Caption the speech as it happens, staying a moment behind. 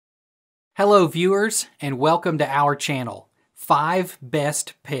Hello viewers, and welcome to our channel, 5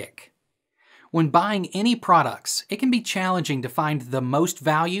 Best Pick. When buying any products, it can be challenging to find the most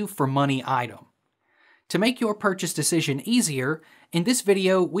value for money item. To make your purchase decision easier, in this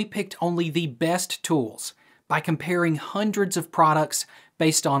video we picked only the best tools by comparing hundreds of products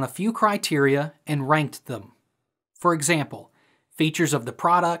based on a few criteria and ranked them. For example, features of the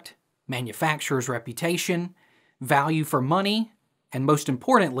product, manufacturer's reputation, value for money, and most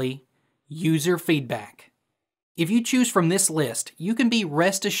importantly, user feedback. If you choose from this list, you can be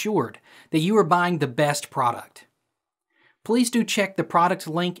rest assured that you are buying the best product. Please do check the product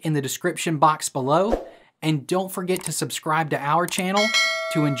link in the description box below, and don't forget to subscribe to our channel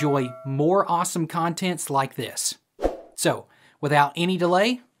to enjoy more awesome contents like this. So, without any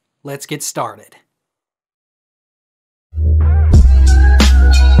delay, let's get started.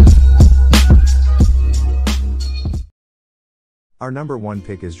 Our number one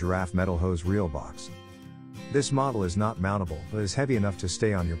pick is Giraffe Metal Hose Reel Box. This model is not mountable, but is heavy enough to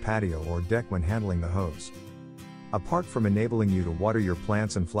stay on your patio or deck when handling the hose. Apart from enabling you to water your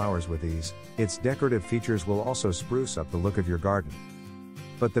plants and flowers with ease, its decorative features will also spruce up the look of your garden.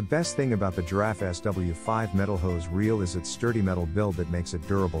 But the best thing about the Giraffe SW5 Metal Hose Reel is its sturdy metal build that makes it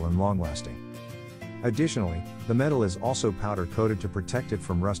durable and long-lasting. Additionally, the metal is also powder-coated to protect it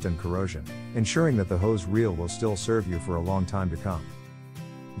from rust and corrosion, ensuring that the hose reel will still serve you for a long time to come.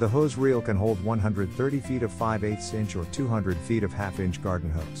 The hose reel can hold 130 feet of 5/8 inch or 200 feet of 1/2 inch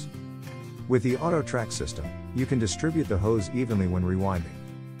garden hose. With the auto track system, you can distribute the hose evenly when rewinding.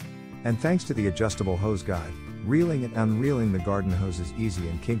 And thanks to the adjustable hose guide, reeling and unreeling the garden hose is easy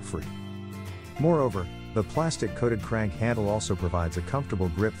and kink-free. Moreover, the plastic-coated crank handle also provides a comfortable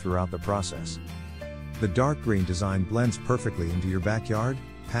grip throughout the process. The dark green design blends perfectly into your backyard,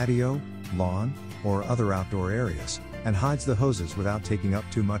 patio, lawn, or other outdoor areas, and hides the hoses without taking up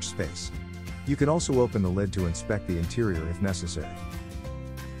too much space. You can also open the lid to inspect the interior if necessary.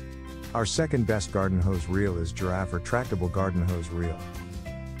 Our second best garden hose reel is Giraffe Retractable Garden Hose Reel.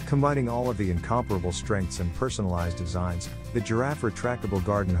 Combining all of the incomparable strengths and personalized designs, the Giraffe Retractable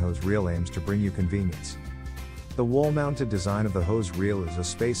Garden Hose Reel aims to bring you convenience. The wall-mounted design of the hose reel is a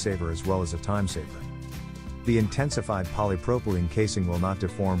space saver as well as a time saver. The intensified polypropylene casing will not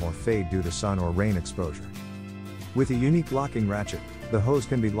deform or fade due to sun or rain exposure. With a unique locking ratchet, the hose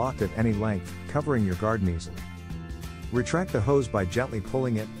can be locked at any length, covering your garden easily. Retract the hose by gently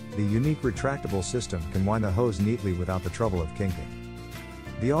pulling it. The unique retractable system can wind the hose neatly without the trouble of kinking.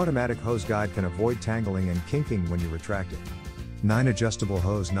 The automatic hose guide can avoid tangling and kinking when you retract it. 9 adjustable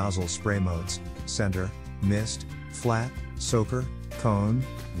hose nozzle spray modes: center, mist, flat, soaker, cone,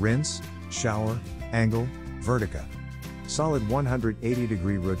 rinse, shower, angle, vertica. Solid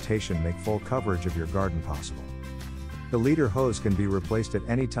 180-degree rotation make full coverage of your garden possible. The leader hose can be replaced at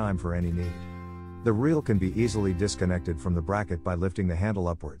any time for any need. The reel can be easily disconnected from the bracket by lifting the handle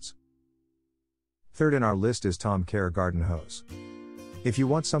upwards. Third in our list is TomCare Garden Hose. If you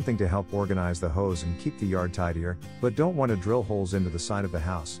want something to help organize the hose and keep the yard tidier, but don't want to drill holes into the side of the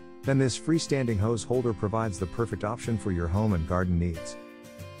house, then this freestanding hose holder provides the perfect option for your home and garden needs.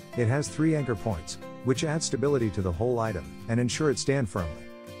 It has 3 anchor points, which add stability to the whole item and ensure it stand firmly.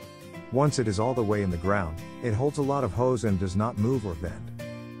 Once it is all the way in the ground, it holds a lot of hose and does not move or bend.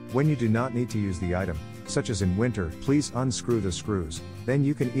 When you do not need to use the item, such as in winter, please unscrew the screws, then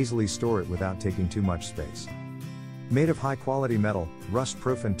you can easily store it without taking too much space. Made of high-quality metal,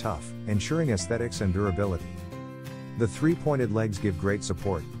 rust-proof and tough, ensuring aesthetics and durability. The 3 pointed legs give great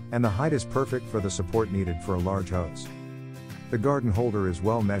support, and the height is perfect for the support needed for a large hose. The garden holder is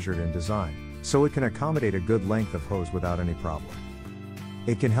well measured and designed, so it can accommodate a good length of hose without any problem.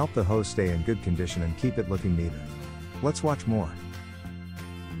 It can help the hose stay in good condition and keep it looking neater. Let's watch more.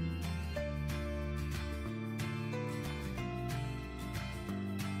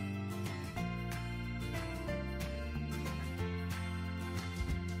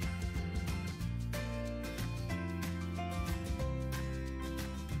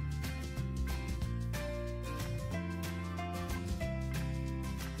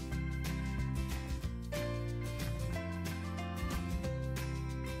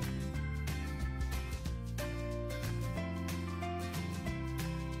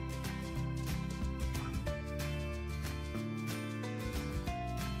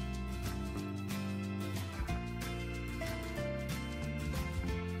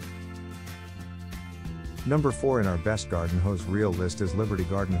 Number 4 in our best garden hose reel list is Liberty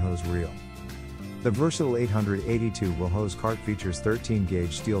Garden Hose Reel. The versatile 882 will hose cart features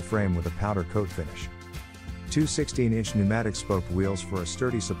 13-gauge steel frame with a powder coat finish. Two 16-inch pneumatic spoked wheels for a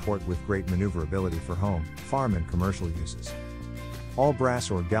sturdy support with great maneuverability for home, farm and commercial uses. All brass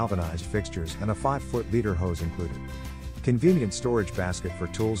or galvanized fixtures and a 5-foot leader hose included. Convenient storage basket for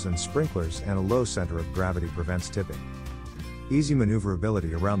tools and sprinklers, and a low center of gravity prevents tipping. Easy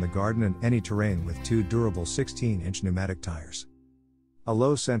maneuverability around the garden and any terrain with 2 durable 16-inch pneumatic tires. A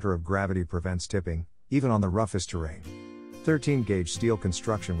low center of gravity prevents tipping, even on the roughest terrain. 13-gauge steel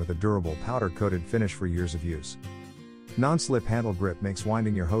construction with a durable powder-coated finish for years of use. Non-slip handle grip makes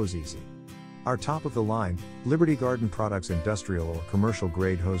winding your hose easy. Our top-of-the-line, Liberty Garden Products industrial or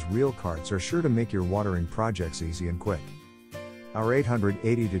commercial-grade hose reel carts are sure to make your watering projects easy and quick. Our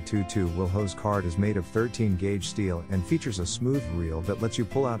 880-22 Will hose cart is made of 13-gauge steel and features a smooth reel that lets you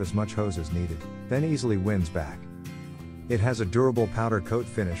pull out as much hose as needed, then easily winds back. It has a durable powder coat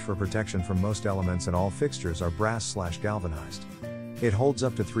finish for protection from most elements, and all fixtures are brass/galvanized. It holds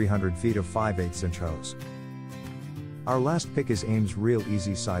up to 300 feet of 5/8-inch hose. Our last pick is AMES Reel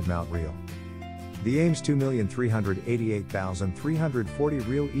Easy Side Mount Reel. The AMES 2,388,340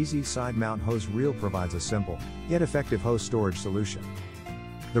 Reel Easy Side Mount Hose Reel provides a simple, yet effective hose storage solution.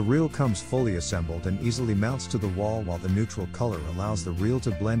 The reel comes fully assembled and easily mounts to the wall, while the neutral color allows the reel to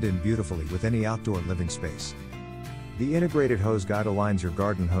blend in beautifully with any outdoor living space. The integrated hose guide aligns your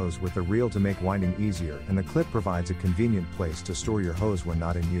garden hose with the reel to make winding easier, and the clip provides a convenient place to store your hose when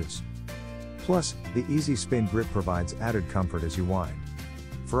not in use. Plus, the easy spin grip provides added comfort as you wind.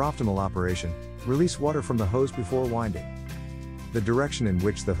 For optimal operation, release water from the hose before winding. The direction in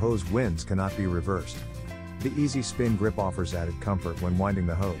which the hose winds cannot be reversed. The easy spin grip offers added comfort when winding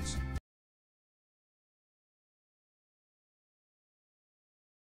the hose.